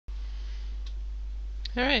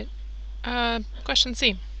Alright, question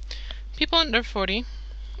C. People under 40,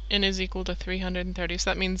 n is equal to 330, so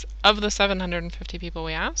that means of the 750 people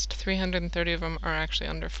we asked, 330 of them are actually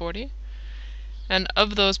under 40. And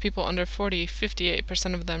of those people under 40,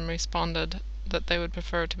 58% of them responded that they would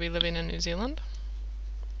prefer to be living in New Zealand.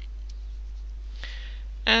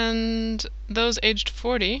 And those aged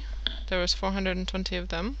 40, there was 420 of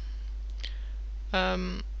them,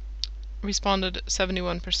 responded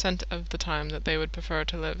 71% of the time that they would prefer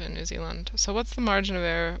to live in New Zealand. So what's the margin of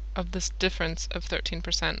error of this difference of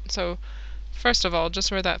 13%? So first of all,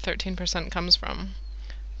 just where that 13% comes from,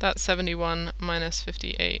 that's 71 minus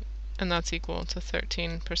 58, and that's equal to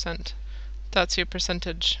 13%. That's your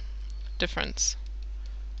percentage difference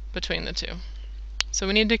between the two. So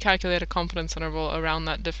we need to calculate a confidence interval around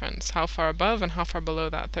that difference. How far above and how far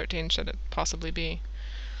below that 13 should it possibly be?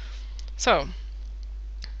 So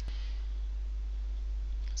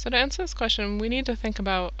to answer this question, we need to think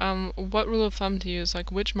about what rule of thumb to use,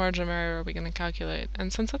 like which margin of error are we going to calculate.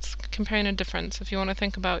 And since it's comparing a difference, if you want to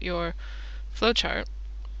think about your flowchart,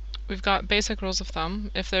 we've got basic rules of thumb.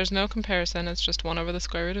 If there's no comparison, it's just 1 over the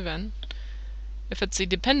square root of n. If it's a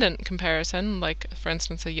dependent comparison, like for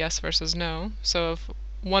instance a yes versus no, so if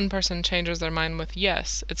one person changes their mind with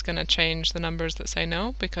yes, it's going to change the numbers that say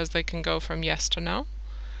no, because they can go from yes to no.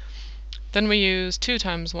 Then we use 2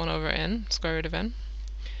 times 1 over n, square root of n.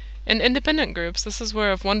 In independent groups, this is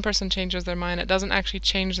where if one person changes their mind, it doesn't actually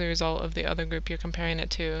change the result of the other group you're comparing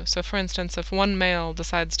it to. So for instance, if one male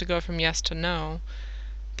decides to go from yes to no,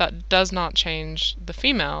 that does not change the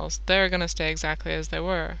females. They're going to stay exactly as they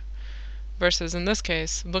were. Versus in this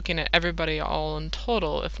case, looking at everybody all in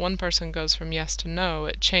total, if one person goes from yes to no,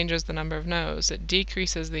 it changes the number of no's. It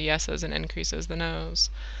decreases the yeses and increases the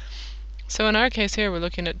no's. So in our case here, we're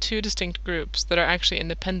looking at 2 distinct groups that are actually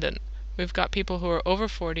independent. We've got people who are over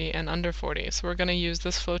 40 and under 40. So we're going to use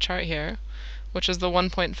this flowchart here, which is the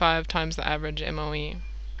 1.5 times the average MOE.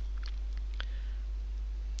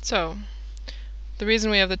 So the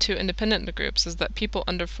reason we have the 2 independent groups is that people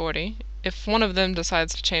under 40, if one of them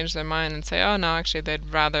decides to change their mind and say, oh no, actually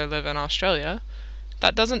they'd rather live in Australia,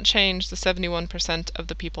 that doesn't change the 71% of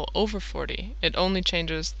the people over 40. It only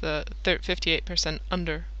changes the 58%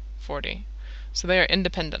 under 40. So they are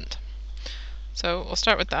independent. So we'll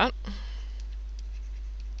start with that.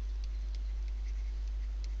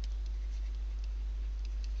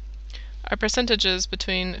 Our percentages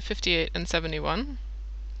between 58 and 71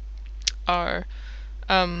 are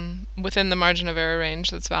within the margin of error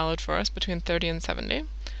range that's valid for us, between 30 and 70.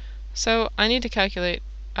 So I need to calculate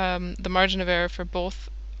the margin of error for both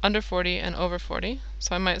under 40 and over 40.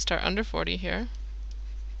 So I might start under 40 here.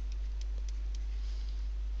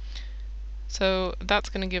 So that's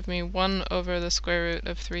going to give me 1 over the square root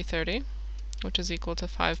of 330, which is equal to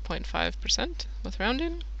 5.5% with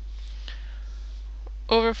rounding.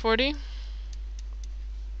 Over 40,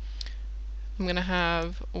 I'm going to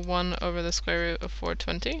have 1 over the square root of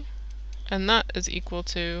 420, and that is equal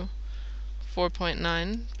to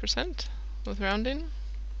 4.9% with rounding.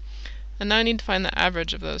 And now I need to find the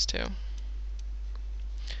average of those two.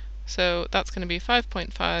 So that's going to be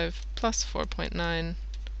 5.5 plus 4.9,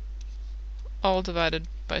 all divided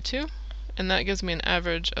by 2, and that gives me an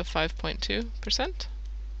average of 5.2%.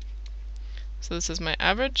 So this is my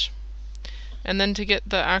average. And then to get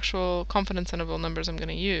the actual confidence interval numbers I'm going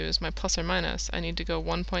to use, my plus or minus, I need to go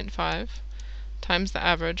 1.5 times the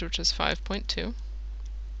average, which is 5.2.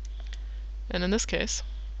 And in this case,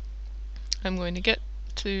 I'm going to get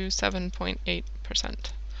to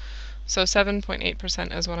 7.8%. So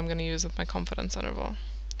 7.8% is what I'm going to use with my confidence interval.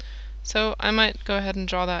 So I might go ahead and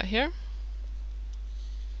draw that here.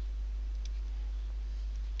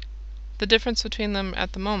 The difference between them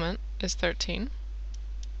at the moment is 13.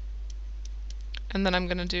 And then I'm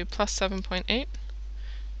going to do plus 7.8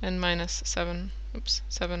 and minus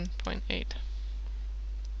 7.8,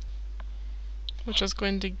 which is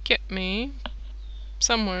going to get me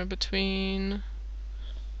somewhere between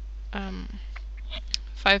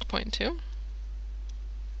 5.2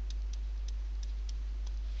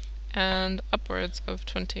 and upwards of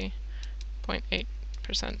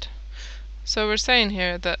 20.8%. So we're saying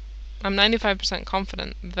here that I'm 95%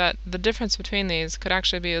 confident that the difference between these could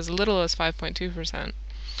actually be as little as 5.2%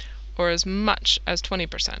 or as much as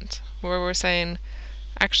 20%, where we're saying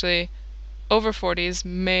actually over 40s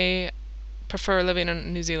may prefer living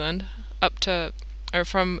in New Zealand up to, or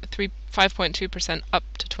from 5.2% up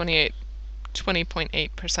to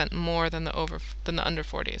 20.8% more than the under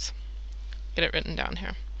 40s. Get it written down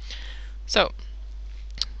here. So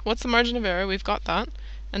what's the margin of error? We've got that.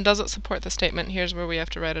 And does it support the statement? Here's where we have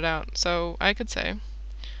to write it out. So I could say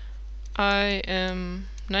I am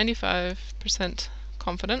 95%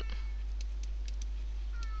 confident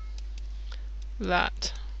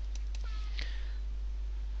that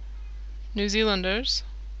New Zealanders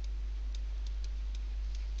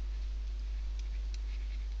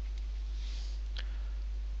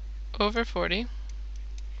over 40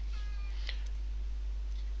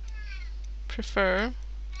 prefer,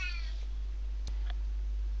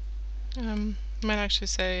 might actually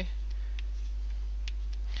say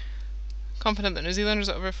confident that New Zealanders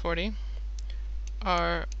over 40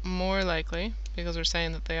 are more likely, because we're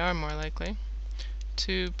saying that they are more likely,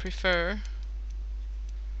 to prefer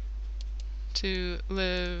to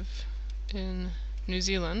live in New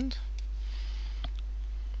Zealand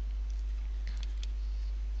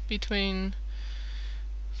between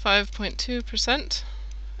 5.2%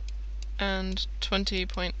 and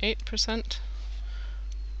 20.8%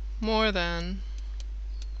 more than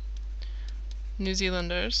New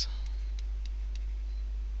Zealanders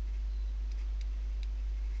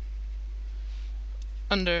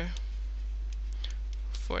under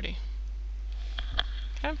 40.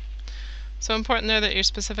 Okay? So important there that you're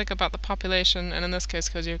specific about the population, and in this case,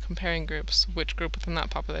 because you're comparing groups, which group within that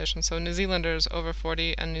population. So New Zealanders over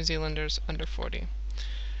 40 and New Zealanders under 40.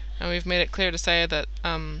 And we've made it clear to say that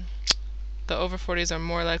the over 40s are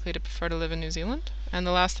more likely to prefer to live in New Zealand. And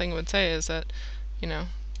the last thing I would say is that,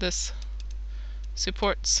 this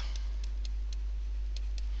supports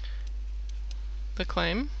the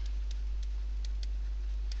claim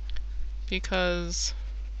because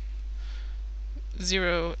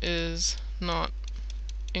 0 is not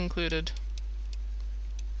included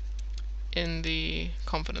in the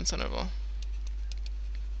confidence interval.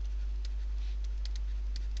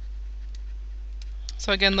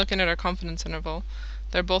 So again, looking at our confidence interval,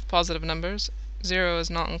 they're both positive numbers. 0 is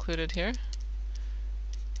not included here.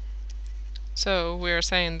 So we're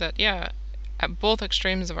saying that, yeah, at both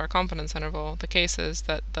extremes of our confidence interval, the case is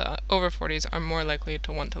that the over 40s are more likely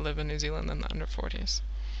to want to live in New Zealand than the under 40s.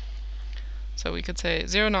 So we could say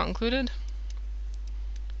 0 not included,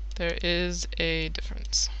 there is a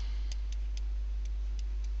difference.